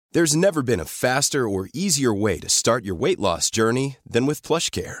There's never been a faster or easier way to start your weight loss journey than with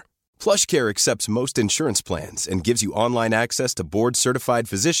PlushCare. PlushCare accepts most insurance plans and gives you online access to board-certified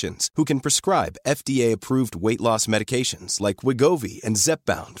physicians who can prescribe FDA-approved weight loss medications like Wegovy and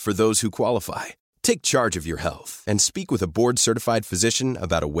Zepbound for those who qualify. Take charge of your health and speak with a board-certified physician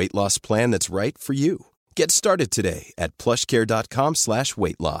about a weight loss plan that's right for you. Get started today at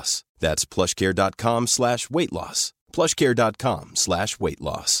plushcare.com/weight-loss. That's plushcare.com/weight-loss.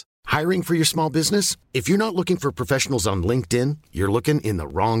 plushcare.com/weight-loss. Hiring for your small business? If you're not looking for professionals on LinkedIn, you're looking in the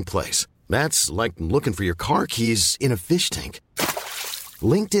wrong place. That's like looking for your car keys in a fish tank.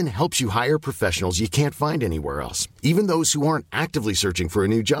 LinkedIn helps you hire professionals you can't find anywhere else, even those who aren't actively searching for a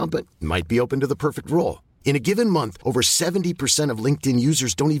new job but might be open to the perfect role. In a given month, over 70% of LinkedIn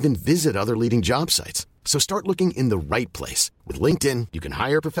users don't even visit other leading job sites. So start looking in the right place. With LinkedIn, you can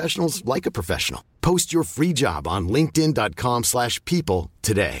hire professionals like a professional. Post your free job on linkedin.com/people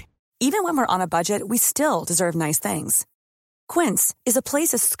today. Even when we're on a budget, we still deserve nice things. Quince is a place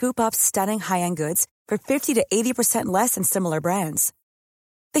to scoop up stunning high-end goods for 50 to 80% less than similar brands.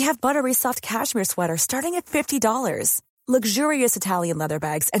 They have buttery soft cashmere sweaters starting at $50, luxurious Italian leather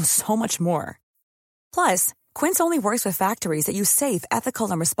bags, and so much more. Plus, Quince only works with factories that use safe,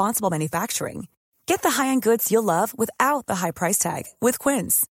 ethical, and responsible manufacturing. Get the high-end goods you'll love without the high price tag with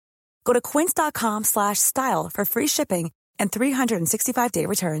Quince. Go to quince.com/style for free shipping and 365-day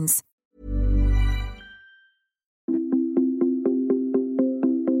returns.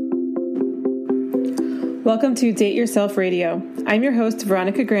 Welcome to Date Yourself Radio. I'm your host,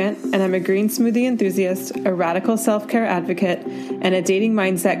 Veronica Grant, and I'm a green smoothie enthusiast, a radical self-care advocate, and a dating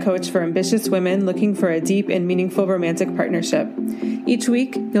mindset coach for ambitious women looking for a deep and meaningful romantic partnership. Each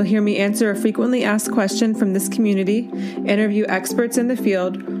week, you'll hear me answer a frequently asked question from this community, interview experts in the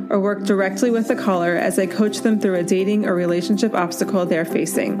field, or work directly with the caller as I coach them through a dating or relationship obstacle they're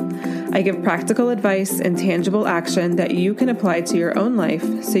facing. I give practical advice and tangible action that you can apply to your own life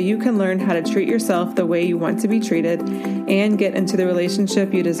so you can learn how to treat yourself the way you want to be treated and get into the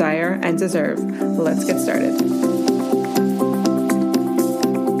relationship you desire and deserve. Let's get started.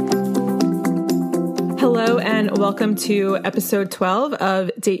 Hello and welcome to episode 12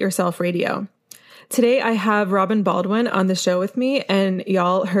 of Date Yourself Radio. Today I have Robyn Baldwin on the show with me, and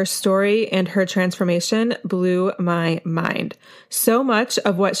y'all, her story and her transformation blew my mind. So much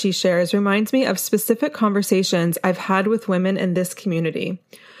of what she shares reminds me of specific conversations I've had with women in this community.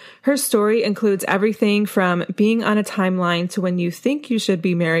 Her story includes everything from being on a timeline to when you think you should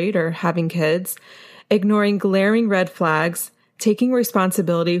be married or having kids, ignoring glaring red flags, taking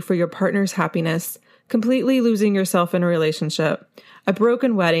responsibility for your partner's happiness, completely losing yourself in a relationship, a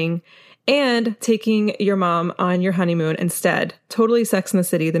broken wedding, and taking your mom on your honeymoon instead. Totally Sex and the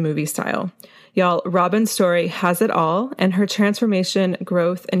City, the movie style. Y'all, Robyn's story has it all, and her transformation,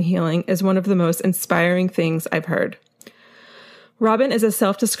 growth, and healing is one of the most inspiring things I've heard. Robyn is a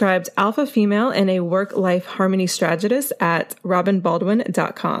self-described alpha female and a work-life harmony strategist at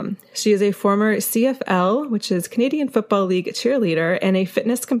robynbaldwin.com. She is a former CFL, which is Canadian Football League cheerleader, and a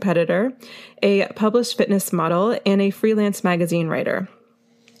fitness competitor, a published fitness model, and a freelance magazine writer.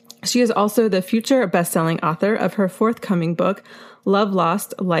 She is also the future best-selling author of her forthcoming book, Love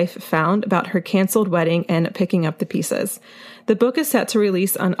Lost, Life Found, about her canceled wedding and picking up the pieces. The book is set to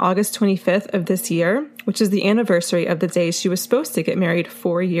release on August 25th of this year, which is the anniversary of the day she was supposed to get married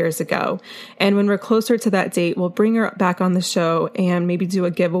 4 years ago. And when we're closer to that date, we'll bring her back on the show and maybe do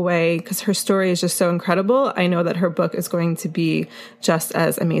a giveaway because her story is just so incredible. I know that her book is going to be just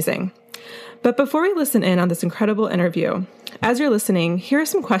as amazing. But before we listen in on this incredible interview, as you're listening, here are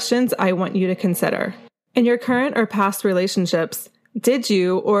some questions I want you to consider. In your current or past relationships, did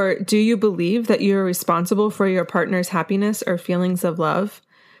you or do you believe that you are responsible for your partner's happiness or feelings of love?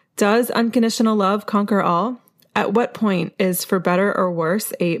 Does unconditional love conquer all? At what point is for better or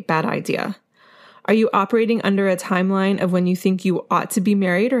worse a bad idea? Are you operating under a timeline of when you think you ought to be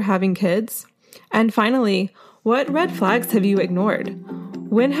married or having kids? And finally, what red flags have you ignored?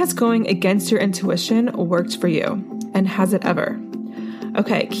 When has going against your intuition worked for you? And has it ever?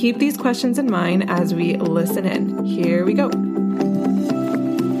 Okay, keep these questions in mind as we listen in. Here we go.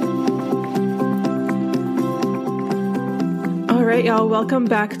 All right, y'all, welcome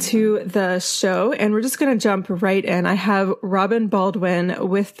back to the show. And we're just going to jump right in. I have Robyn Baldwin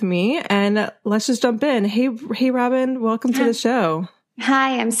with me, and let's just jump in. Hey, Robyn, welcome to the show.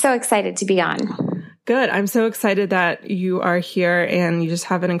 Hi, I'm so excited to be on. Good. I'm so excited that you are here, and you just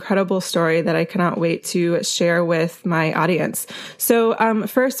have an incredible story that I cannot wait to share with my audience. So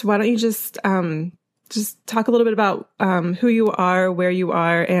first, why don't you just talk a little bit about who you are, where you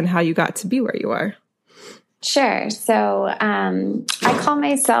are, and how you got to be where you are. Sure. So I call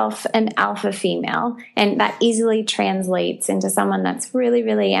myself an alpha female, and that easily translates into someone that's really,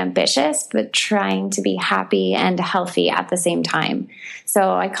 really ambitious, but trying to be happy and healthy at the same time.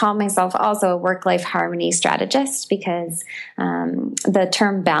 So I call myself also a work-life harmony strategist because the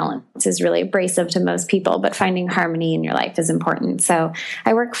term balance is really abrasive to most people, but finding harmony in your life is important. So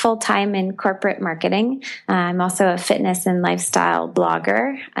I work full-time in corporate marketing. I'm also a fitness and lifestyle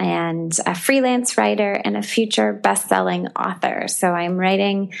blogger and a freelance writer and a future best-selling author. So I'm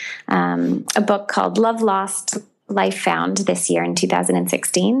writing a book called Love Lost, Life Found this year in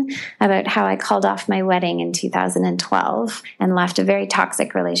 2016 about how I called off my wedding in 2012 and left a very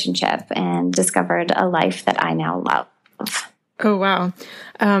toxic relationship and discovered a life that I now love. Oh, wow.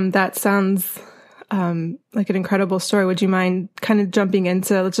 That sounds like an incredible story. Would you mind kind of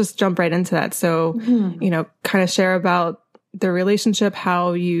let's just jump right into that. So, kind of share about the relationship,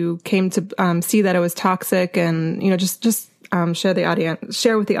 how you came to see that it was toxic, and just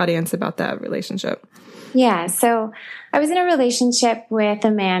share with the audience about that relationship. Yeah, so I was in a relationship with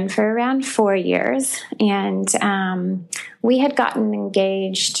a man for around 4 years, and we had gotten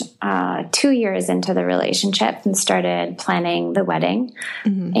engaged 2 years into the relationship and started planning the wedding.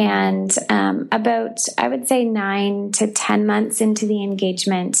 Mm-hmm. And about, I would say, 9 to 10 months into the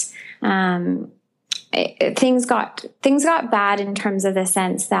engagement, things got bad in terms of the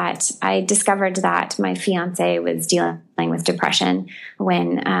sense that I discovered that my fiance was dealing with depression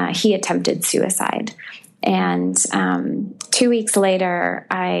when he attempted suicide. And 2 weeks later,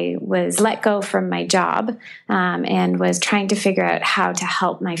 I was let go from my job and was trying to figure out how to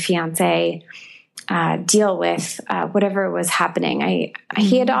help my fiance deal with whatever was happening.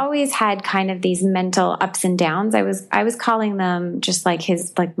 He had always had kind of these mental ups and downs. I was calling them just like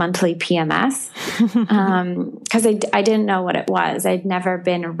his monthly PMS because I didn't know what it was. I'd never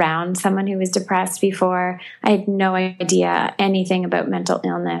been around someone who was depressed before. I had no idea anything about mental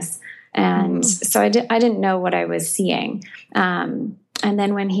illness. And so I didn't know what I was seeing. And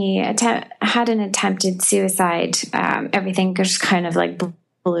then when he had an attempted suicide, everything just kind of like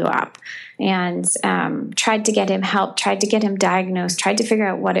blew up, and tried to get him help, tried to get him diagnosed, tried to figure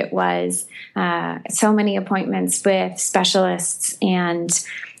out what it was. So many appointments with specialists, and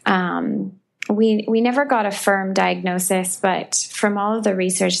we never got a firm diagnosis, but from all of the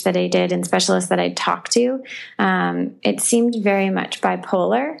research that I did and specialists that I talked to, it seemed very much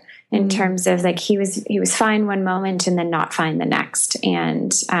bipolar. In terms of he was fine one moment and then not fine the next,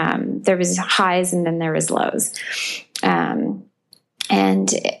 and there was highs and then there was lows, and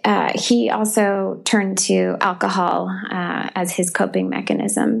he also turned to alcohol as his coping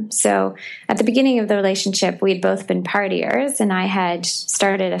mechanism. So at the beginning of the relationship, we'd both been partiers, and I had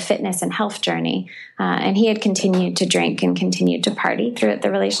started a fitness and health journey, and he had continued to drink and continued to party throughout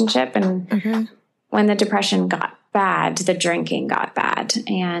the relationship. And when the depression got bad, the drinking got bad,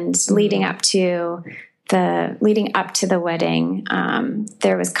 and leading up to the wedding,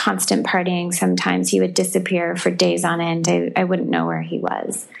 there was constant partying. Sometimes he would disappear for days on end. I wouldn't know where he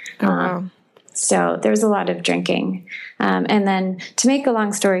was. Oh, wow. So there was a lot of drinking. And then, to make a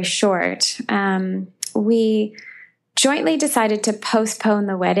long story short, we jointly decided to postpone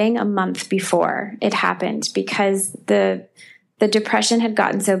the wedding a month before it happened because the depression had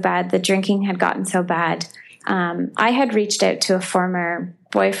gotten so bad, the drinking had gotten so bad. I had reached out to a former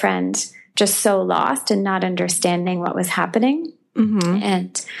boyfriend, just so lost and not understanding what was happening. Mm-hmm.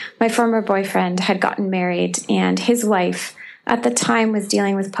 And my former boyfriend had gotten married, and his wife at the time was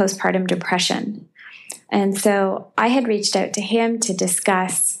dealing with postpartum depression. And so I had reached out to him to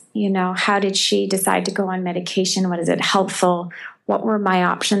discuss, how did she decide to go on medication? What is it helpful? What were my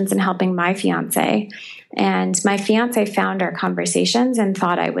options in helping my fiance? And my fiance found our conversations and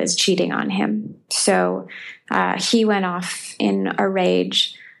thought I was cheating on him. So he went off in a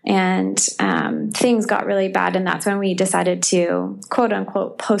rage, and things got really bad. And that's when we decided to, quote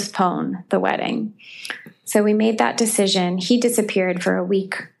unquote, postpone the wedding. So we made that decision. He disappeared for a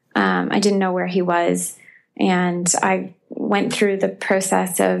week. I didn't know where he was. And I went through the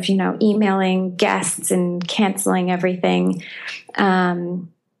process of, emailing guests and canceling everything,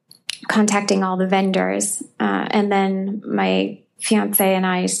 contacting all the vendors. And then my fiance and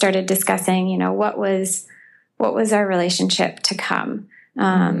I started discussing, what was our relationship to come.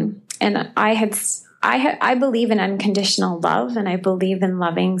 And I believe in unconditional love, and I believe in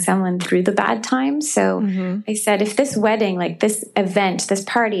loving someone through the bad times. So I said, if this wedding, this event, this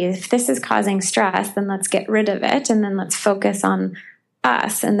party, if this is causing stress, then let's get rid of it. And then let's focus on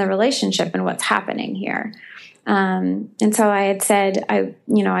us and the relationship and what's happening here. And so I had said, I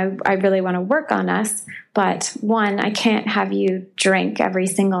really want to work on us, but one, I can't have you drink every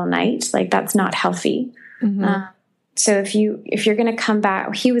single night. That's not healthy. So if you're going to come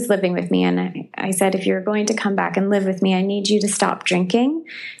back, he was living with me, and I said, if you're going to come back and live with me, I need you to stop drinking,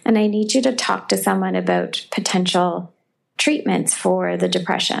 and I need you to talk to someone about potential treatments for the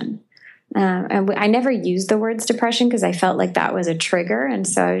depression. And I never used the words depression because I felt like that was a trigger. And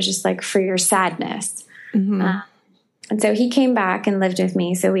so I was just like, for your sadness. And so he came back and lived with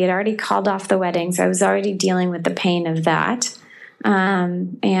me. So we had already called off the wedding. So I was already dealing with the pain of that. The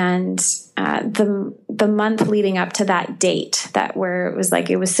month leading up to that date, that where it was like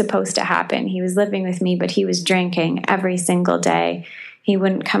it was supposed to happen, he was living with me, but he was drinking every single day. He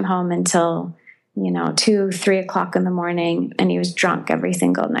wouldn't come home until 2, 3 o'clock in the morning, and he was drunk every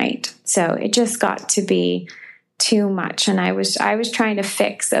single night. So it just got to be too much. And I was trying to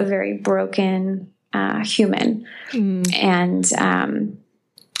fix a very broken human. And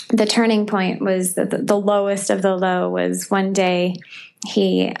the turning point was the lowest of the low was one day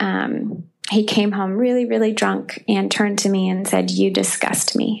he came home really, really drunk and turned to me and said, "You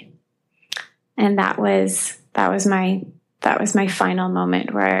disgust me." And that was my final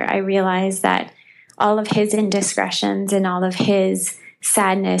moment where I realized that all of his indiscretions and all of his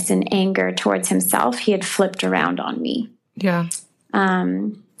sadness and anger towards himself, he had flipped around on me. Yeah.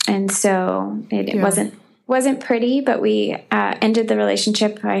 And so it wasn't pretty, but we ended the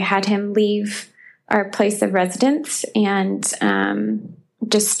relationship. I had him leave our place of residence and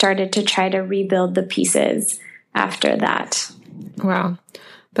just started to try to rebuild the pieces after that. Wow.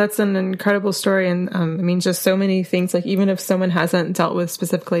 That's an incredible story. And just so many things, like even if someone hasn't dealt with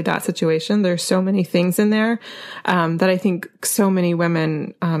specifically that situation, there's so many things in there that I think so many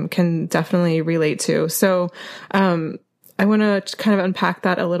women can definitely relate to. So I want to kind of unpack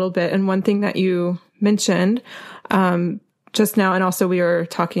that a little bit. And one thing that you mentioned just now, and also we were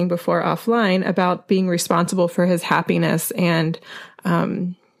talking before offline about being responsible for his happiness and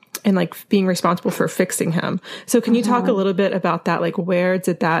like being responsible for fixing him. So can you talk a little bit about that? Like, where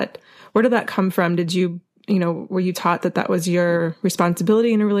did that come from? Did you, were you taught that was your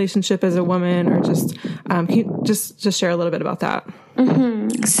responsibility in a relationship as a woman, or just, can you just share a little bit about that?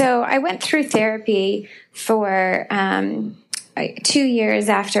 So I went through therapy for 2 years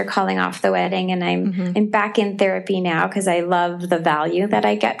after calling off the wedding, and I'm back in therapy now because I love the value that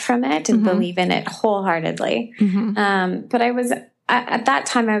I get from it and believe in it wholeheartedly. But at that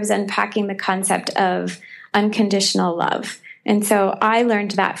time, I was unpacking the concept of unconditional love. And so I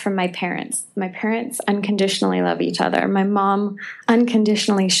learned that from my parents. My parents unconditionally love each other. My mom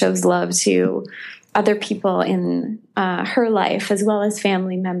unconditionally shows love to other people in her life, as well as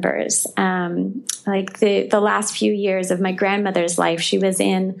family members. Like the last few years of my grandmother's life, she was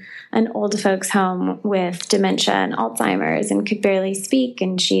in an old folks home with dementia and Alzheimer's and could barely speak,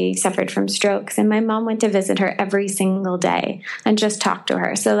 and she suffered from strokes. And my mom went to visit her every single day and just talked to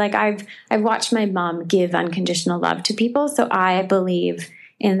her. So like I've watched my mom give unconditional love to people. So I believe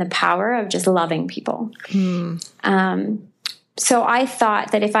in the power of just loving people. So I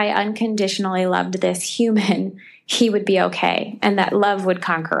thought that if I unconditionally loved this human, he would be okay, and that love would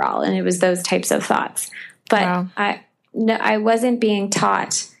conquer all. And it was those types of thoughts. But I wasn't being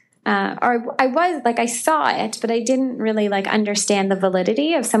taught, or I was like, I saw it, but I didn't really like understand the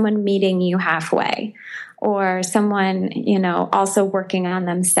validity of someone meeting you halfway, or someone, also working on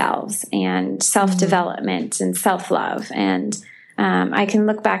themselves and self-development and self-love. And I can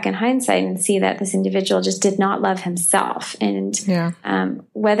look back in hindsight and see that this individual just did not love himself. And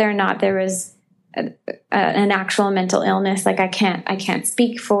whether or not there was an actual mental illness, like I can't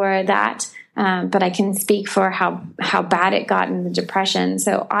speak for that, but I can speak for how bad it got in the depression.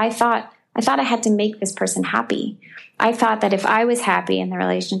 So I thought I had to make this person happy. I thought that if I was happy in the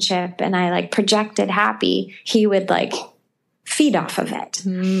relationship and I like projected happy, he would like feed off of it.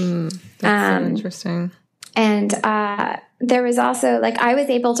 That's so interesting. And there was also like I was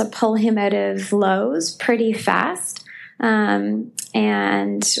able to pull him out of lows pretty fast, and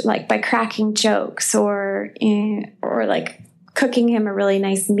like by cracking jokes or like cooking him a really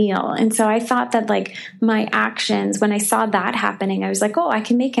nice meal. And so I thought that like my actions, when I saw that happening, I was like, oh, I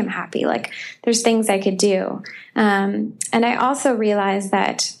can make him happy. Like there's things I could do. And I also realized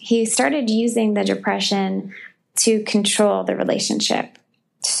that he started using the depression to control the relationship.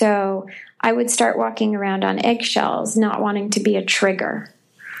 So I would start walking around on eggshells, not wanting to be a trigger,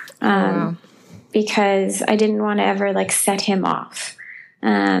 because I didn't want to ever like set him off.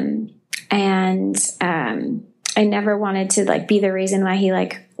 I never wanted to like be the reason why he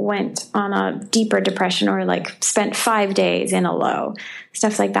like went on a deeper depression or like spent 5 days in a low,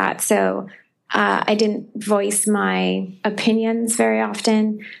 stuff like that. So I didn't voice my opinions very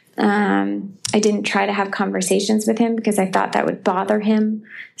often. I didn't try to have conversations with him because I thought that would bother him.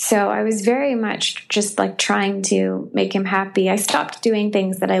 So I was very much just like trying to make him happy. I stopped doing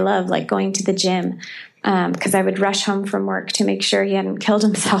things that I love, like going to the gym, because I would rush home from work to make sure he hadn't killed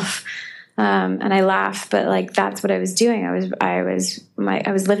himself. And I laugh, but like, that's what I was doing. I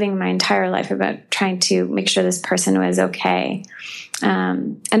was living my entire life about trying to make sure this person was okay.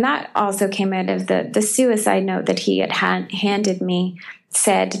 And that also came out of the suicide note that he had handed me,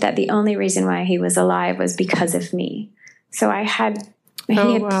 said that the only reason why he was alive was because of me. So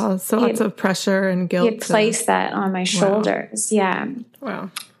wow. So lots of pressure and guilt. He had placed that on my shoulders. Yeah.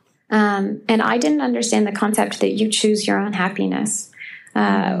 Wow. And I didn't understand the concept that you choose your own happiness.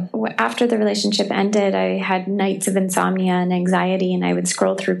 After the relationship ended, I had nights of insomnia and anxiety, and I would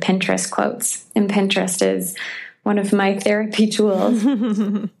scroll through Pinterest quotes. And Pinterest is one of my therapy tools.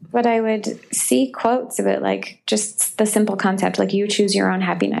 But I would see quotes about like just the simple concept, like you choose your own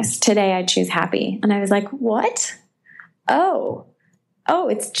happiness. Today I choose happy. And I was like, what? Oh,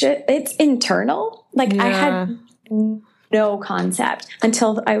 it's internal. Like I had no concept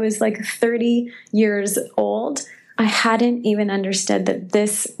until I was like 30 years old. I hadn't even understood that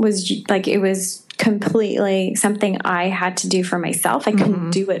this was like, it was completely something I had to do for myself. I couldn't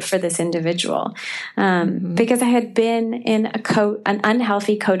do it for this individual, because I had been in an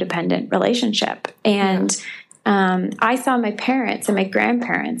unhealthy codependent relationship. And I saw my parents and my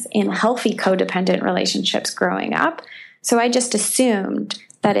grandparents in healthy codependent relationships growing up. So I just assumed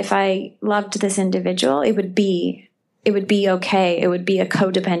that if I loved this individual, it would be okay. It would be a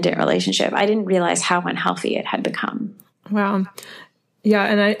codependent relationship. I didn't realize how unhealthy it had become. Wow. Yeah.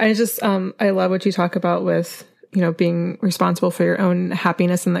 And I just, I love what you talk about with, being responsible for your own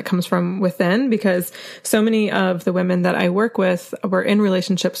happiness, and that comes from within, because so many of the women that I work with were in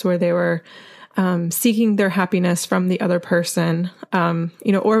relationships where they were seeking their happiness from the other person,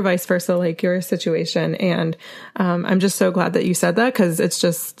 or vice versa, like your situation. And I'm just so glad that you said that, because it's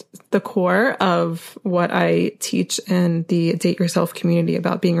just the core of what I teach in the Date Yourself community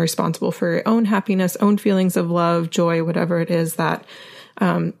about being responsible for your own happiness, own feelings of love, joy, whatever it is that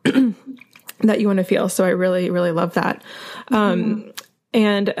that you want to feel. So I really, really love that. And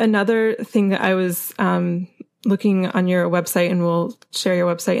another thing that I was looking on your website, and we'll share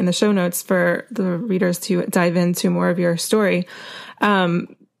your website in the show notes for the readers to dive into more of your story.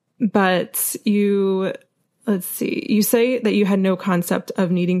 But let's see, you say that you had no concept of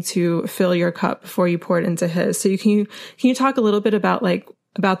needing to fill your cup before you poured into his. So can you talk a little bit about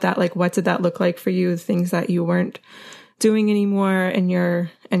that? Like, what did that look like for you? Things that you weren't doing anymore in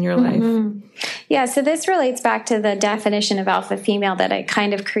your life? Yeah. So this relates back to the definition of alpha female that I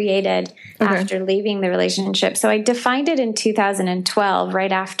kind of created after leaving the relationship. So I defined it in 2012,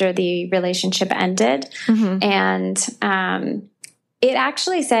 right after the relationship ended. And it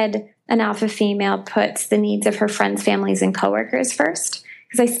actually said an alpha female puts the needs of her friends, families, and coworkers first.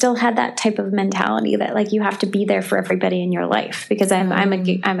 Because I still had that type of mentality that like you have to be there for everybody in your life, because I'm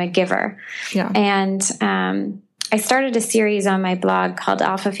a giver. Yeah. And I started a series on my blog called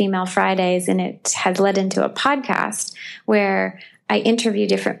Alpha Female Fridays, and it has led into a podcast where I interview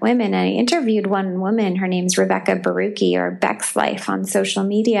different women. And I interviewed one woman, her name's Rebecca Baruchi, or Beck's Life, on social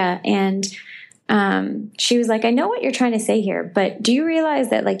media. And she was like, I know what you're trying to say here, but do you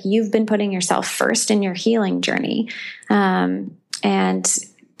realize that like you've been putting yourself first in your healing journey? And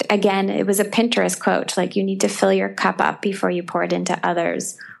again, it was a Pinterest quote, like you need to fill your cup up before you pour it into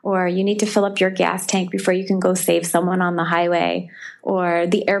others, or you need to fill up your gas tank before you can go save someone on the highway, or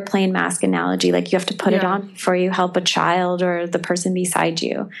the airplane mask analogy, like you have to put it on before you help a child or the person beside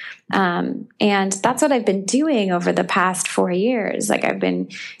you. And that's what I've been doing over the past 4 years. Like I've been,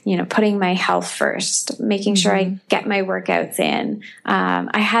 putting my health first, making sure I get my workouts in.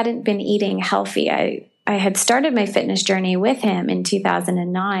 I hadn't been eating healthy. I had started my fitness journey with him in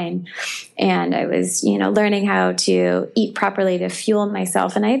 2009, and I was, learning how to eat properly to fuel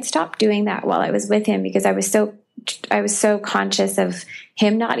myself. And I had stopped doing that while I was with him because I was so conscious of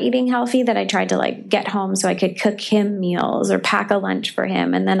him not eating healthy that I tried to like get home so I could cook him meals or pack a lunch for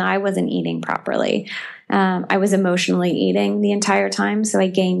him. And then I wasn't eating properly. I was emotionally eating the entire time. So I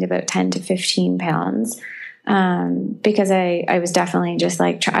gained about 10 to 15 pounds. Because I was definitely just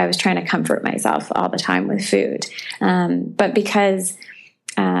like, I was trying to comfort myself all the time with food. But because,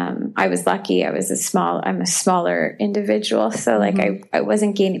 I was lucky, I'm a smaller individual. So like I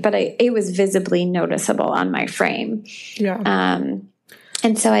wasn't gaining, but it was visibly noticeable on my frame. Yeah.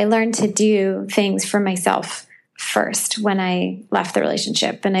 And so I learned to do things for myself first when I left the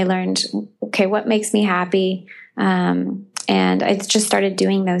relationship, and I learned, okay, what makes me happy? And I just started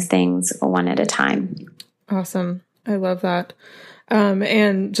doing those things one at a time. Awesome. I love that.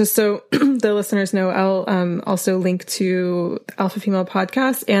 And just so the listeners know, I'll also link to Alpha Female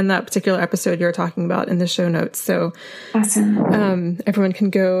Podcast and that particular episode you're talking about in the show notes. So awesome. Everyone can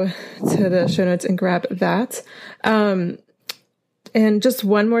go to the show notes and grab that. And just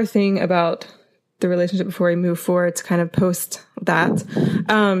one more thing about the relationship before we move forward to kind of post that.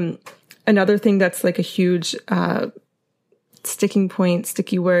 Another thing that's like a huge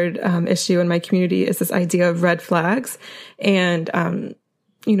sticky word issue in my community is this idea of red flags, and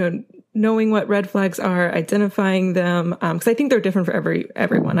knowing what red flags are, identifying them, because I think they're different for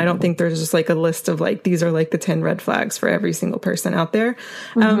everyone. I don't think there's just like a list of like these are like the 10 red flags for every single person out there.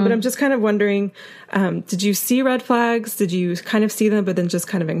 But I'm just kind of wondering, did you see red flags? Did you kind of see them but then just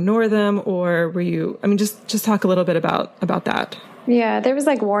kind of ignore them, or were you? I mean, just talk a little bit about that. Yeah, there was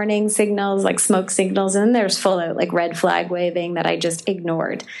like warning signals, like smoke signals, and then there's full out like red flag waving that I just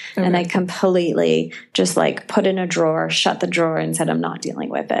ignored. Okay. And I completely just like put in a drawer, shut the drawer, and said, I'm not dealing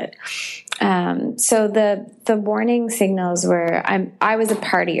with it. So the warning signals were, I was a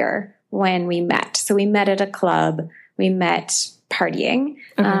partier when we met. So we met at a club, we met partying.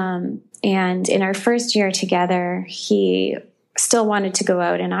 Okay. And in our first year together, he still wanted to go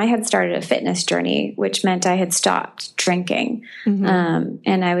out, and I had started a fitness journey, which meant I had stopped drinking.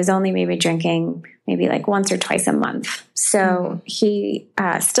 And I was only maybe drinking maybe like once or twice a month. So he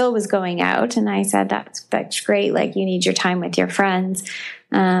still was going out, and I said, that's great. Like, you need your time with your friends.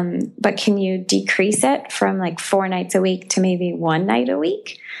 But can you decrease it from like 4 nights a week to maybe 1 night a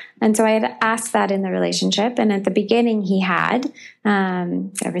week? And so I had asked that in the relationship. And at the beginning he had,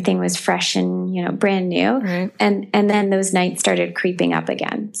 everything was fresh and, brand new. Right. And then those nights started creeping up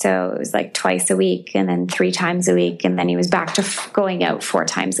again. So it was like twice a week and then 3 times a week. And then he was back to going out 4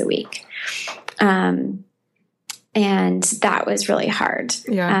 times a week. And that was really hard.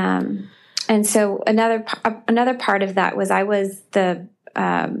 Yeah. And so another part of that was I was the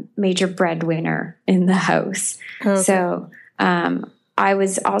major breadwinner in the house. Okay. So I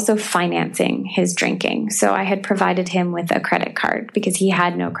was also financing his drinking. So I had provided him with a credit card because he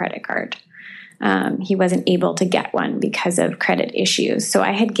had no credit card. He wasn't able to get one because of credit issues. So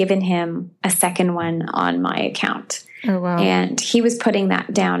I had given him a second one on my account. Oh, wow. And he was putting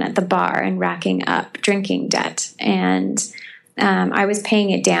that down at the bar and racking up drinking debt. And I was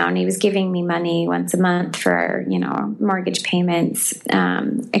paying it down. He was giving me money once a month for, mortgage payments,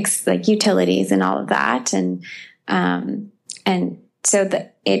 like utilities and all of that. And so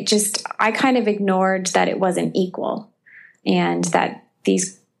I kind of ignored that it wasn't equal, and that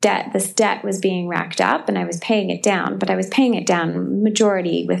this debt was being racked up, and I was paying it down, but I was paying it down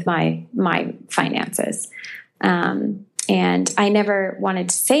majority with my finances. And I never wanted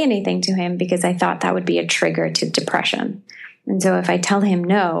to say anything to him because I thought that would be a trigger to depression. And so if I tell him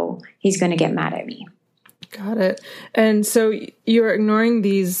no, he's going to get mad at me. Got it. And so you're ignoring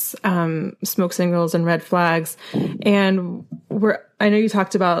these smoke signals and red flags. And I know you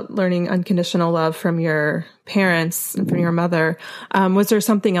talked about learning unconditional love from your parents and from your mother. Was there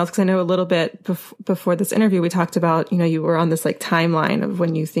something else? Because I know a little bit before this interview, we talked about, you were on this like timeline of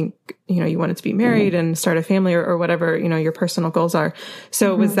when you think, you wanted to be married and start a family or whatever, your personal goals are.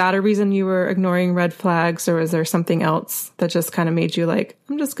 So was that a reason you were ignoring red flags, or was there something else that just kind of made you like,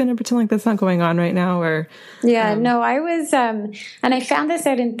 I'm just going to pretend like that's not going on right now? Or no, I was, and I found this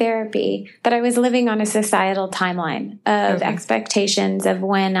out in therapy, that I was living on a societal timeline of expectations of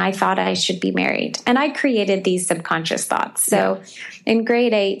when I thought I should be married. And I created these subconscious thoughts. So in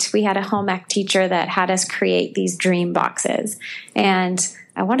grade 8, we had a home ec teacher that had us create these dream boxes. And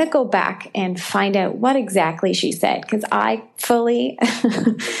I want to go back and find out what exactly she said, because I fully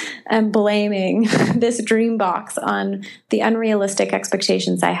am blaming this dream box on the unrealistic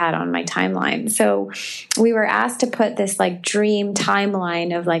expectations I had on my timeline. So we were asked to put this like dream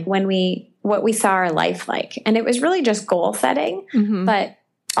timeline of like what we saw our life like. And it was really just goal setting. But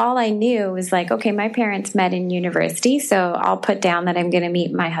all I knew was like, okay, my parents met in university, so I'll put down that I'm going to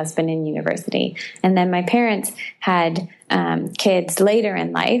meet my husband in university. And then my parents had kids later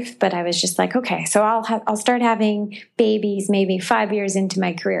in life, but I was just like, okay, so I'll start having babies maybe 5 years into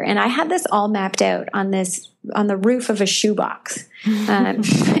my career. And I had this all mapped out on the roof of a shoebox.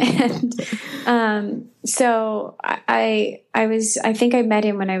 So I think I met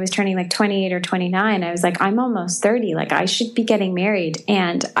him when I was turning like 28 or 29. I was like, I'm almost 30. Like, I should be getting married.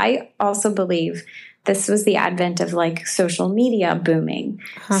 And I also believe this was the advent of like social media booming.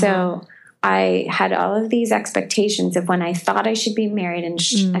 So I had all of these expectations of when I thought I should be married and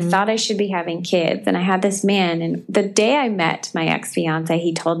I thought I should be having kids. And I had this man, and the day I met my ex-fiance,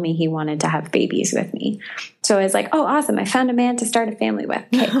 he told me he wanted to have babies with me. So I was like, oh, awesome. I found a man to start a family with.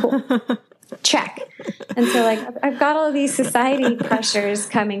 Okay, cool. check. And so like, I've got all of these society pressures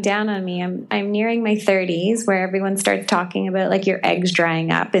coming down on me. I'm nearing my 30s where everyone starts talking about like your eggs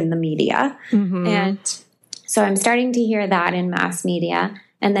drying up in the media. And so I'm starting to hear that in mass media.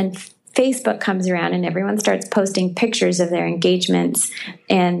 And then Facebook comes around and everyone starts posting pictures of their engagements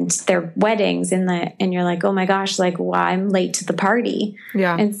and their weddings and you're like, oh my gosh, like, why I'm late to the party.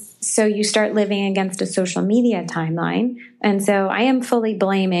 Yeah. And so you start living against a social media timeline. And so I am fully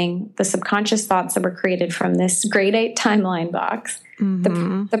blaming the subconscious thoughts that were created from this grade 8 timeline box,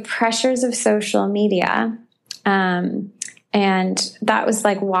 the pressures of social media, and that was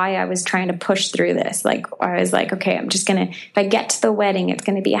like why I was trying to push through this. Like, I was like, okay, I'm just going to, if I get to the wedding, it's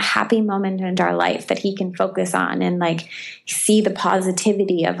going to be a happy moment in our life that he can focus on and like see the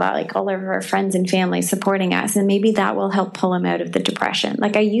positivity of like all of our friends and family supporting us. And maybe that will help pull him out of the depression.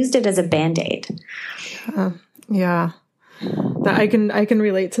 Like I used it as a Band-Aid. Yeah. I can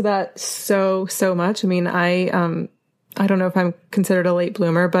relate to that so much. I mean, I don't know if I'm considered a late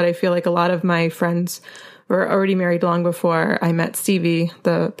bloomer, but I feel like a lot of my friends were already married long before I met Stevie,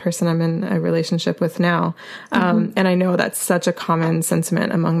 the person I'm in a relationship with now. And I know that's such a common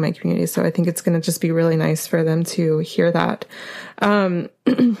sentiment among my community. So I think it's going to just be really nice for them to hear that.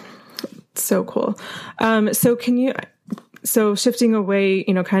 So cool. So shifting away,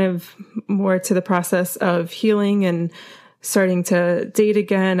 kind of more to the process of healing and starting to date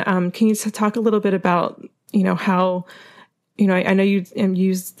again. Can you talk a little bit about, how, I know you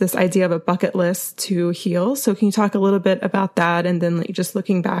use this idea of a bucket list to heal. So can you talk a little bit about that? And then just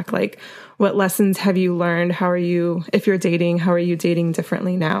looking back, like what lessons have you learned? If you're dating, how are you dating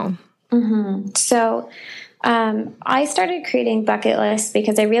differently now? So I started creating bucket lists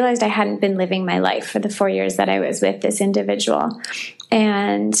because I realized I hadn't been living my life for the 4 years that I was with this individual.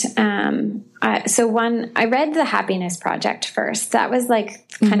 And I read The Happiness Project first. That was like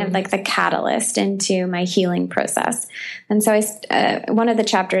kind of like the catalyst into my healing process. And so one of the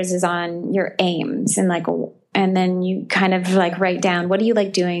chapters is on your aims and then you kind of like write down, what do you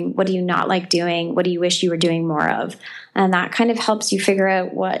like doing? What do you not like doing? What do you wish you were doing more of? And that kind of helps you figure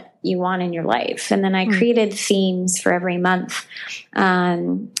out what you want in your life. And then I created themes for every month.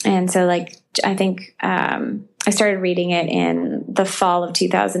 And so like, I think, I started reading it in the fall of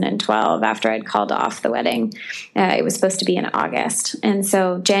 2012 after I'd called off the wedding. It was supposed to be in August. And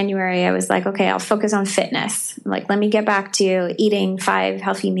so January, I was like, okay, I'll focus on fitness. Like, let me get back to eating 5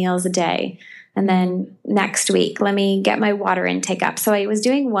 healthy meals a day. And then next week, let me get my water intake up. So I was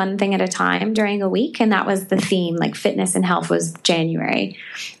doing one thing at a time during a week. And that was the theme, like fitness and health was January.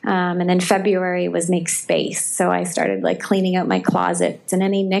 And then February was make space. So I started like cleaning out my closets and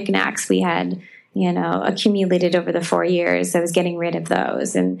any knickknacks we had accumulated over the 4 years. I was getting rid of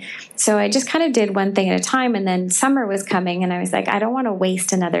those. And so I just kind of did one thing at a time. And then summer was coming and I was like, I don't want to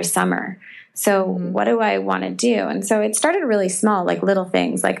waste another summer. So what do I want to do? And so it started really small, like little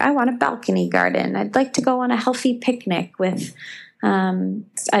things, like I want a balcony garden. I'd like to go on a healthy picnic with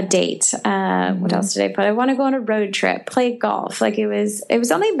a date. What else did I put? I want to go on a road trip, play golf. Like it was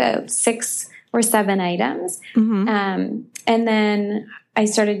only about 6 or 7 items. And then I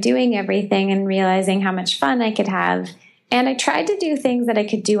started doing everything and realizing how much fun I could have. And I tried to do things that I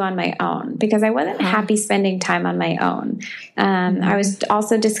could do on my own because I wasn't happy spending time on my own. I was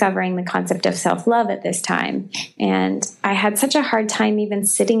also discovering the concept of self-love at this time. And I had such a hard time even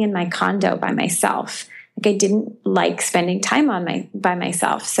sitting in my condo by myself. Like I didn't like spending time by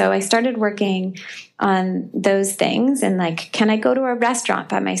myself. So I started working on those things and like, can I go to a restaurant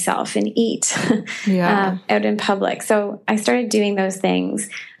by myself and eat out in public? So I started doing those things.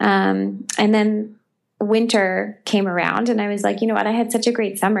 And then winter came around and I was like, you know what? I had such a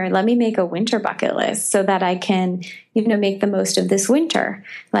great summer. Let me make a winter bucket list so that I can, make the most of this winter.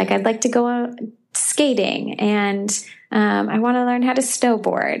 Like I'd like to go skating and I want to learn how to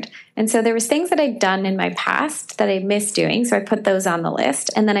snowboard. And so there was things that I'd done in my past that I missed doing. So I put those on the list.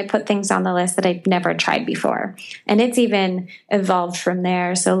 And then I put things on the list that I'd never tried before. And it's even evolved from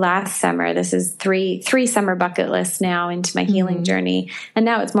there. So last summer, this is three summer bucket lists now into my healing journey. And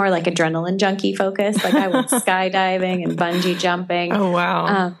now it's more like adrenaline junkie focus. Like I went skydiving and bungee jumping. Oh,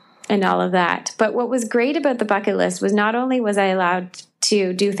 wow. And all of that. But what was great about the bucket list was not only was I allowed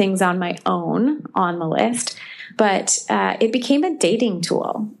to do things on my own on the list, but it became a dating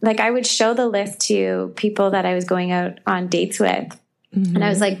tool. Like I would show the list to people that I was going out on dates with. Mm-hmm. And I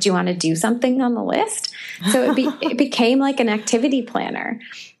was like, do you want to do something on the list? So it became like an activity planner.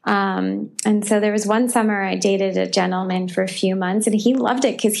 And so there was one summer I dated a gentleman for a few months, and he loved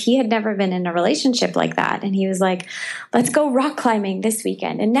it because he had never been in a relationship like that. And he was like, let's go rock climbing this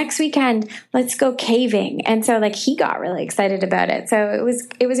weekend. And next weekend, let's go caving. And so like he got really excited about it. So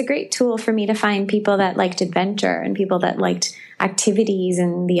it was a great tool for me to find people that liked adventure and people that liked activities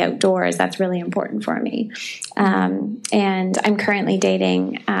and the outdoors. That's really important for me. And I'm currently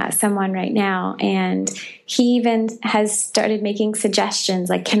dating someone right now, and he even has started making suggestions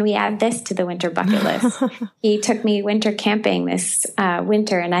like, can we add this to the winter bucket list? He took me winter camping this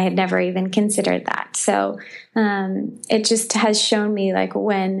winter, and I had never even considered that. So it just has shown me like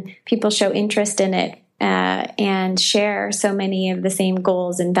when people show interest in it, and share so many of the same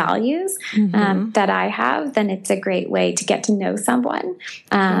goals and values that I have, then it's a great way to get to know someone.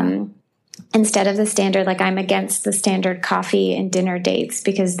 Instead of the standard, like I'm against the standard coffee and dinner dates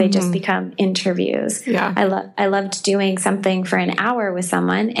because they just become interviews. Yeah. I loved doing something for an hour with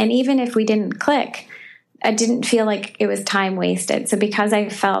someone. And even if we didn't click, I didn't feel like it was time wasted. So because I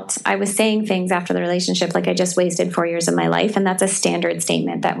felt I was saying things after the relationship, like I just wasted 4 years of my life. And that's a standard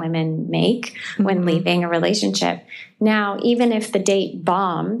statement that women make when leaving a relationship. Now, even if the date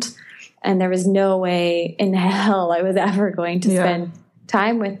bombed and there was no way in hell I was ever going to spend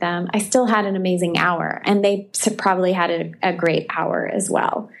time with them, I still had an amazing hour, and they probably had a great hour as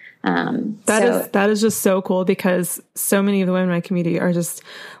well. That is just so cool, because so many of the women in my community are just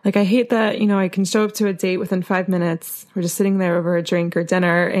like, I hate that, I can show up to a date within 5 minutes. We're just sitting there over a drink or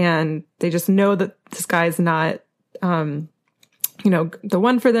dinner, and they just know that this guy's not, the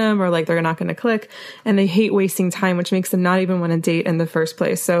one for them, or like they're not going to click, and they hate wasting time, which makes them not even want to date in the first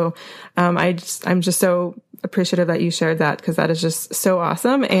place. So, I'm just so appreciative that you shared that, because that is just so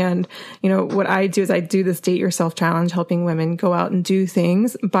awesome. And, what I do is I do this Date Yourself challenge, helping women go out and do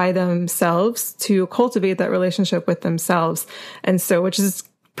things by themselves to cultivate that relationship with themselves. And so, which is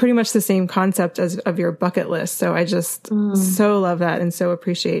pretty much the same concept as of your bucket list. So I just so love that, and so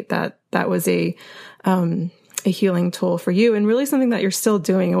appreciate that that was a healing tool for you, and really something that you're still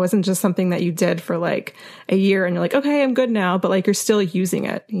doing. It wasn't just something that you did for like a year and you're like, okay, I'm good now, but like you're still using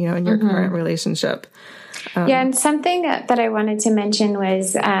it, in your current relationship. And something that I wanted to mention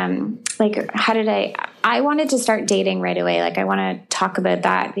was, like, I wanted to start dating right away. Like, I want to talk about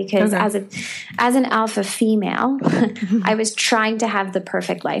that because as an alpha female, I was trying to have the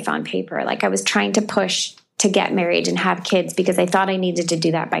perfect life on paper. Like, I was trying to push to get married and have kids because I thought I needed to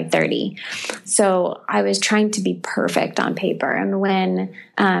do that by 30. So I was trying to be perfect on paper. And when,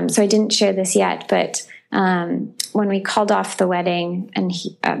 so I didn't share this yet, but when we called off the wedding, and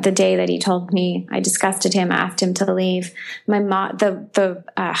the day that he told me, I disgusted him, asked him to leave. The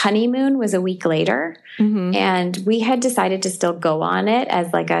honeymoon was a week later, and we had decided to still go on it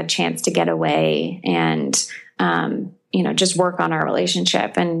as like a chance to get away and, just work on our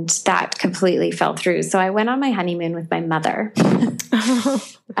relationship. And that completely fell through. So I went on my honeymoon with my mother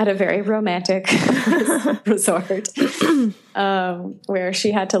at a very romantic resort, where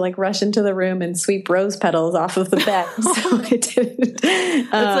she had to like rush into the room and sweep rose petals off of the bed. So I didn't.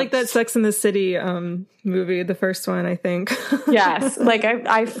 It's like that Sex and the City movie, the first one, I think. Yes. Like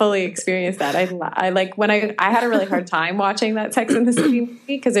I fully experienced that. I like when I had a really hard time watching that Sex and the City movie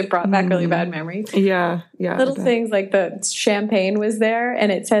because it brought back really bad memories. Yeah. Little things like the champagne was there,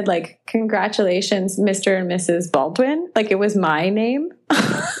 and it said like, congratulations, Mr. and Mrs. Baldwin. Like it was my name.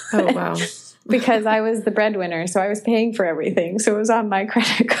 Oh, wow. Because I was the breadwinner, so I was paying for everything. So it was on my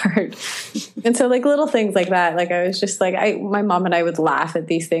credit card. And so like little things like that, like I was just like, my mom and I would laugh at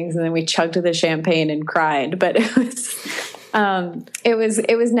these things, and then we chugged the champagne and cried. But it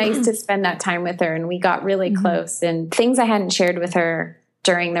was nice to spend that time with her, and we got really close, and things I hadn't shared with her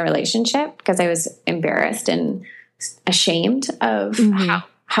during the relationship because I was embarrassed and ashamed of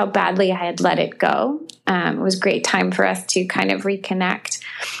how badly I had let it go. It was a great time for us to kind of reconnect.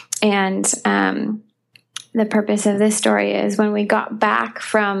 And the purpose of this story is when we got back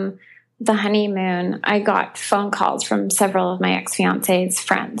from the honeymoon, I got phone calls from several of my ex-fiance's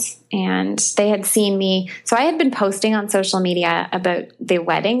friends, and they had seen me. So I had been posting on social media about the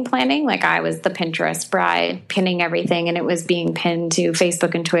wedding planning. Like I was the Pinterest bride, pinning everything, and it was being pinned to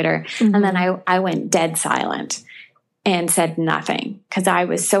Facebook and Twitter. And then I went dead silent and said nothing because I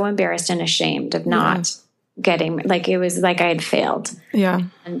was so embarrassed and ashamed of not getting, like, it was like I had failed. Yeah.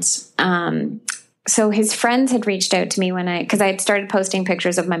 And so his friends had reached out to me because I had started posting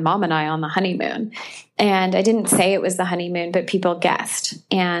pictures of my mom and I on the honeymoon, and I didn't say it was the honeymoon, but people guessed.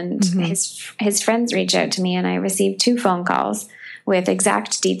 And his friends reached out to me, and I received 2 phone calls. with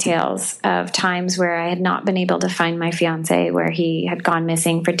exact details of times where I had not been able to find my fiance, where he had gone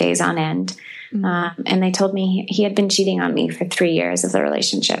missing for days on end. And they told me he had been cheating on me for 3 years of the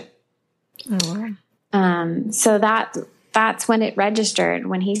relationship. Oh, wow. So that's when it registered.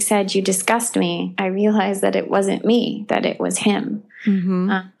 When he said, "You disgust me," I realized that it wasn't me, that it was him.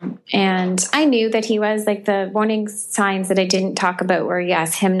 And I knew that he was, like, the warning signs that I didn't talk about were,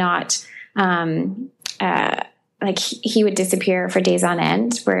 yes, him not, like, he would disappear for days on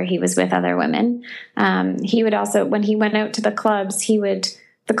end where he was with other women. He would also, when he went out to the clubs,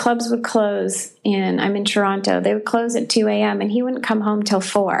 the clubs would close I'm in Toronto. They would close at 2 a.m. and he wouldn't come home till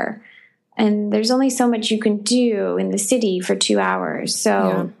 4. And there's only so much you can do in the city for 2 hours.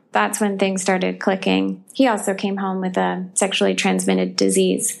 So that's when things started clicking. He also came home with a sexually transmitted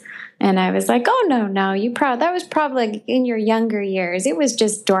disease. And I was like, oh, no, that was probably in your younger years. It was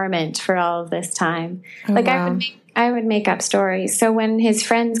just dormant for all of this time. Oh, like, wow. I would make up stories. So when his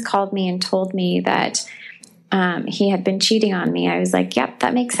friends called me and told me that he had been cheating on me, I was like, yep,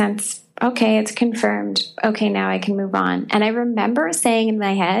 that makes sense. Okay, it's confirmed. Okay, now I can move on. And I remember saying in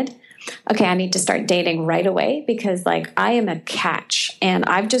my head, okay, I need to start dating right away because, like, I am a catch and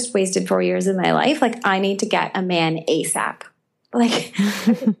I've just wasted 4 years of my life. Like, I need to get a man ASAP. Like,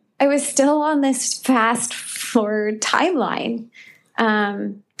 I was still on this fast forward timeline.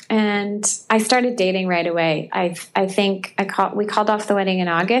 And I started dating right away. I think we called off the wedding in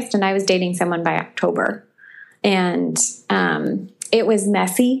August and I was dating someone by October. And it was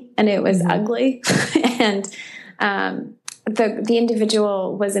messy and it was ugly. And the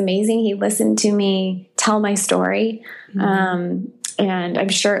individual was amazing. He listened to me tell my story. And I'm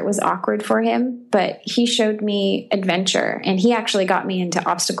sure it was awkward for him, but he showed me adventure and he actually got me into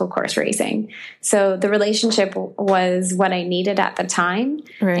obstacle course racing. So the relationship was what I needed at the time.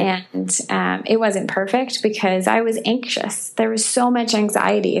 Right. And it wasn't perfect because I was anxious. There was so much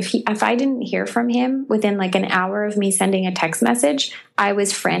anxiety. If I didn't hear from him within like an hour of me sending a text message, I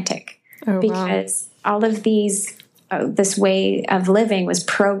was frantic because all of these, this way of living was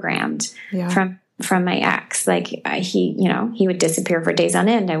programmed from my ex. Like he would disappear for days on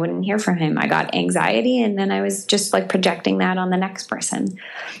end. I wouldn't hear from him. I got anxiety and then I was just like projecting that on the next person.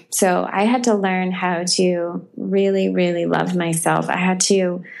 So I had to learn how to really, really love myself. I had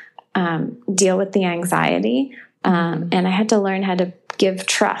to deal with the anxiety and I had to learn how to give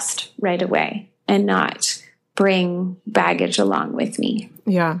trust right away and not bring baggage along with me.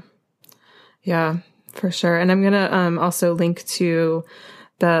 Yeah, for sure. And I'm going to also link to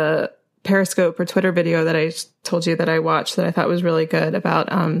the Periscope or Twitter video that I told you that I watched that I thought was really good about,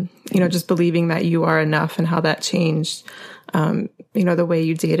 just believing that you are enough and how that changed, the way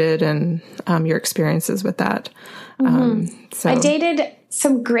you dated and your experiences with that. So I dated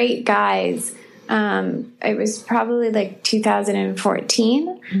some great guys. It was probably like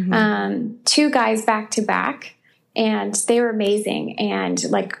 2014, 2 guys back to back. And they were amazing. And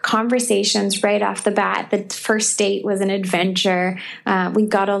like conversations right off the bat, the first date was an adventure. We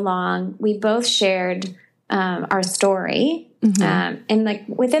got along. We both shared our story. And like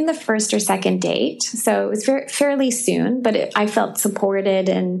within the first or second date. So it was fairly soon, but I felt supported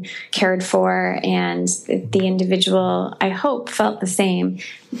and cared for. And the individual, I hope, felt the same.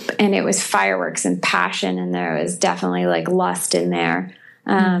 And it was fireworks and passion. And there was definitely like lust in there.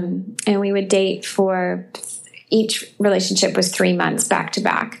 And we would date for... Each relationship was 3 months back to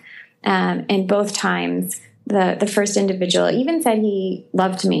back. And both times, the first individual even said he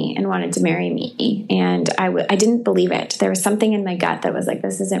loved me and wanted to marry me. And I didn't believe it. There was something in my gut that was like,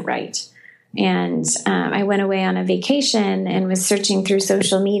 this isn't right. And I went away on a vacation and was searching through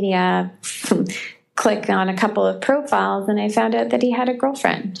social media, click on a couple of profiles, and I found out that he had a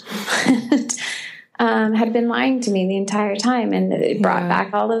girlfriend. Had been lying to me the entire time, and it brought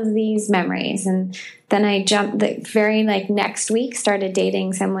back all of these memories. And then I jumped the very next week, started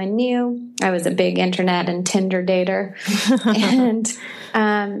dating someone new. I was a big internet and Tinder dater. And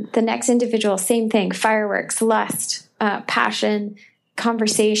the next individual, same thing, fireworks, lust, passion,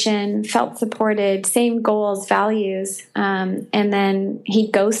 conversation, felt supported, same goals, values. And then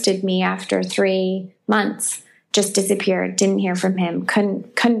he ghosted me after 3 months. Just disappeared, didn't hear from him,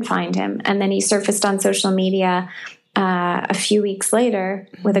 couldn't find him. And then he surfaced on social media a few weeks later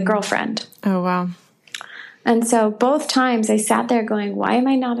with a girlfriend. Oh, wow. And so both times I sat there going, why am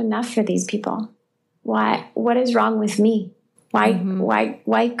I not enough for these people? What is wrong with me?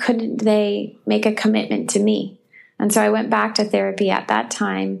 Why couldn't they make a commitment to me? And so I went back to therapy at that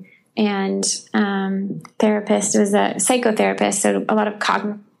time, and therapist was a psychotherapist, so a lot of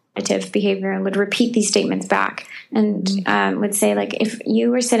cognitive behavior, and would repeat these statements back and would say, like, if you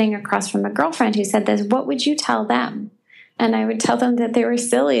were sitting across from a girlfriend who said this, what would you tell them? And I would tell them that they were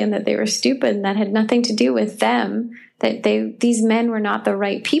silly and that they were stupid and that had nothing to do with them, that these men were not the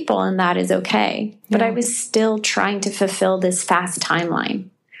right people, and that is okay. Yeah. But I was still trying to fulfill this fast timeline.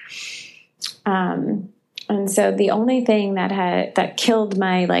 And so the only thing that killed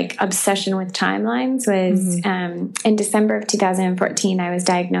my obsession with timelines was in December of 2014, I was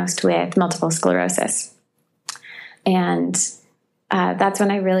diagnosed with multiple sclerosis. And that's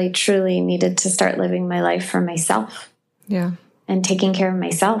when I really, truly needed to start living my life for myself. Yeah. And taking care of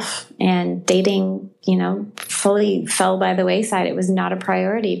myself. And dating, fully fell by the wayside. It was not a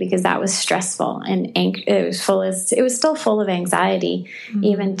priority because that was stressful, and it was still full of anxiety,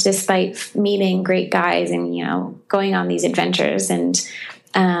 even despite meeting great guys and, going on these adventures and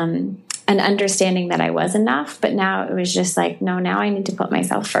understanding that I was enough. But now it was just no, now I need to put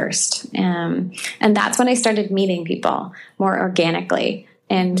myself first. And that's when I started meeting people more organically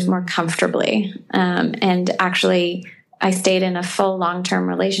and more comfortably. And actually, I stayed in a full long-term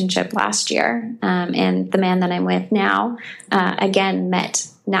relationship last year. And the man that I'm with now, again, met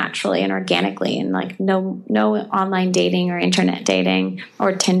naturally and organically, and no online dating or internet dating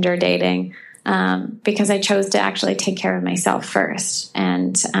or Tinder dating, because I chose to actually take care of myself first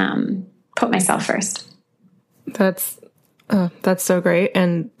and put myself first. That's so great,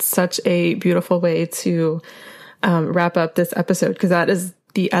 and such a beautiful way to wrap up this episode, because that is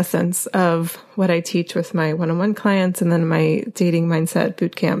the essence of what I teach with my one-on-one clients and then my dating mindset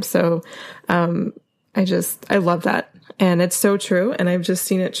bootcamp. So, I love that. And it's so true. And I've just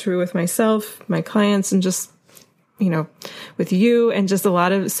seen it true with myself, my clients, and just, with you, and just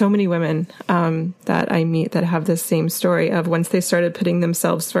so many women, that I meet that have this same story of once they started putting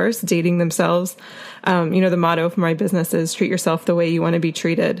themselves first, dating themselves. The motto for my business is treat yourself the way you want to be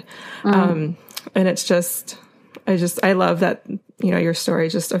treated. And it's just, I love that, your story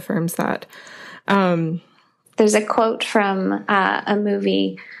just affirms that. There's a quote from a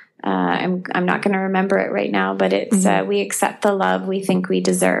movie. I'm not going to remember it right now, but it's, we accept the love we think we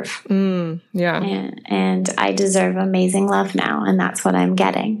deserve. Yeah. And I deserve amazing love now. And that's what I'm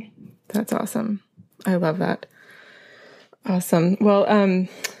getting. That's awesome. I love that. Awesome. Well,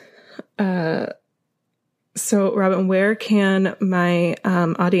 so Robyn, where can my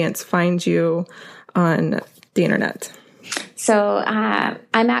audience find you on the internet? So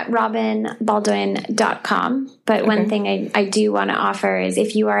I'm at robynbaldwin.com. But one thing I do want to offer is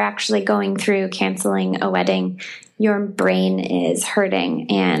if you are actually going through canceling a wedding, your brain is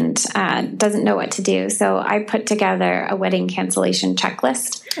hurting and doesn't know what to do. So I put together a wedding cancellation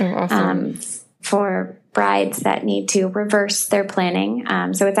checklist for brides that need to reverse their planning.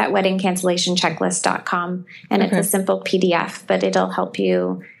 So it's at weddingcancellationchecklist.com, and it's a simple PDF, but it'll help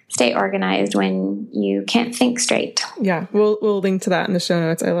you stay organized when you can't think straight. Yeah, we'll link to that in the show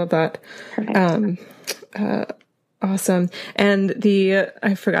notes. I love that. Perfect. Awesome. And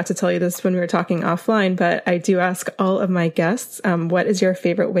I forgot to tell you this when we were talking offline, but I do ask all of my guests, what is your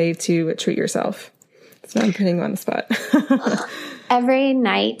favorite way to treat yourself? So I'm putting you on the spot. Every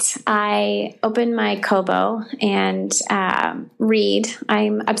night I open my Kobo and read.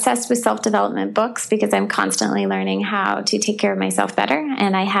 I'm obsessed with self-development books because I'm constantly learning how to take care of myself better.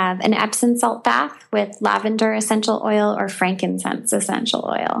 And I have an Epsom salt bath with lavender essential oil or frankincense essential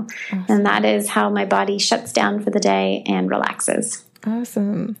oil. Awesome. And that is how my body shuts down for the day and relaxes.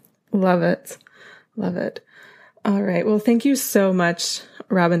 Awesome. Love it. Love it. All right. Well, thank you so much,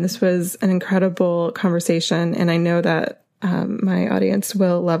 Robyn. This was an incredible conversation, and I know that my audience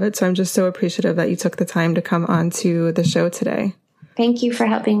will love it. So I'm just so appreciative that you took the time to come on to the show today. Thank you for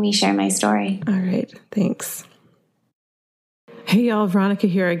helping me share my story. All right. Thanks. Hey y'all, Veronica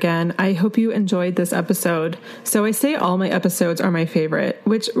here again. I hope you enjoyed this episode. So I say all my episodes are my favorite,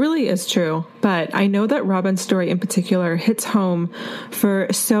 which really is true, but I know that Robyn's story in particular hits home for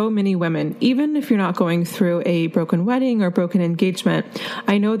so many women. Even if you're not going through a broken wedding or broken engagement,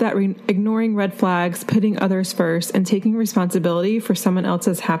 I know that ignoring red flags, putting others first, and taking responsibility for someone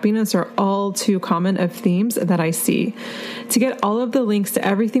else's happiness are all too common of themes that I see. To get all of the links to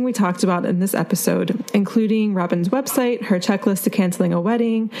everything we talked about in this episode, including Robyn's website, her checklist to canceling a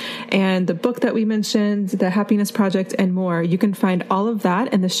wedding, and the book that we mentioned, The Happiness Project, and more, you can find all of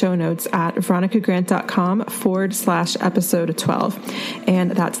that in the show notes at veronicagrant.com/episode 12.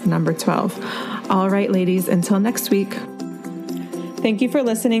 And that's the number 12. All right, ladies, until next week. Thank you for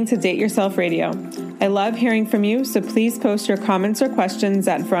listening to Date Yourself Radio. I love hearing from you, so please post your comments or questions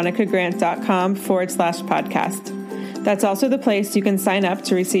at veronicagrant.com/podcast. That's also the place you can sign up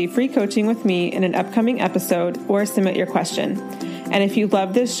to receive free coaching with me in an upcoming episode or submit your question. And if you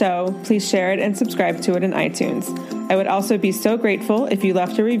love this show, please share it and subscribe to it in iTunes. I would also be so grateful if you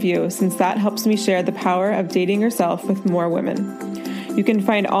left a review, since that helps me share the power of dating yourself with more women. You can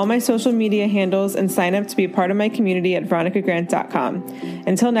find all my social media handles and sign up to be a part of my community at veronicagrant.com.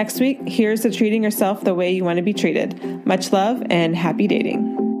 Until next week, here's to treating yourself the way you want to be treated. Much love and happy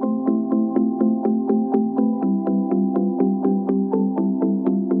dating.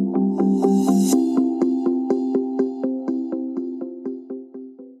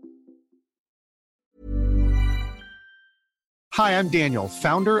 Hi, I'm Daniel,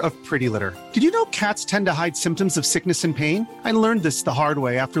 founder of Pretty Litter. Did you know cats tend to hide symptoms of sickness and pain? I learned this the hard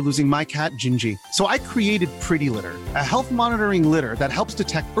way after losing my cat, Gingy. So I created Pretty Litter, a health monitoring litter that helps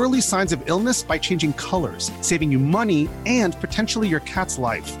detect early signs of illness by changing colors, saving you money and potentially your cat's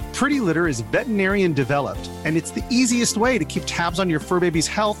life. Pretty Litter is veterinarian developed, and it's the easiest way to keep tabs on your fur baby's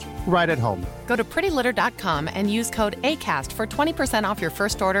health right at home. Go to prettylitter.com and use code ACAST for 20% off your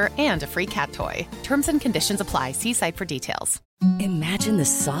first order and a free cat toy. Terms and conditions apply. See site for details. Imagine the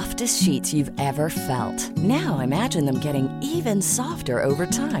softest sheets you've ever felt. Now imagine them getting even softer over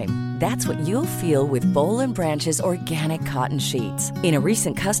time. That's what you'll feel with Boll & Branch's organic cotton sheets. In a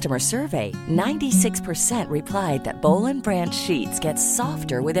recent customer survey, 96% replied that Boll & Branch sheets get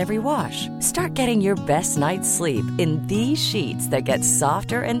softer with every wash. Start getting your best night's sleep in these sheets that get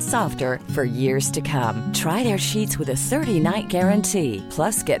softer and softer for years to come. Try their sheets with a 30-night guarantee.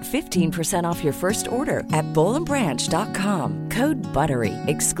 Plus, get 15% off your first order at bollandbranch.com. Code BUTTERY.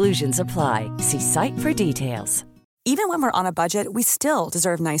 Exclusions apply. See site for details. Even when we're on a budget, we still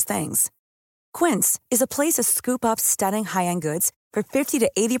deserve nice things. Quince is a place to scoop up stunning high-end goods for 50 to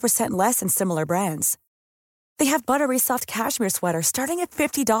 80% less than similar brands. They have buttery soft cashmere sweaters starting at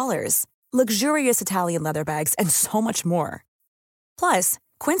 $50, luxurious Italian leather bags, and so much more. Plus,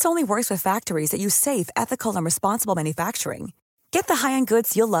 Quince only works with factories that use safe, ethical, and responsible manufacturing. Get the high-end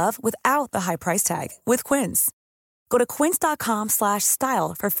goods you'll love without the high price tag with Quince. Go to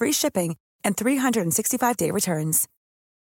quince.com/style for free shipping and 365-day returns.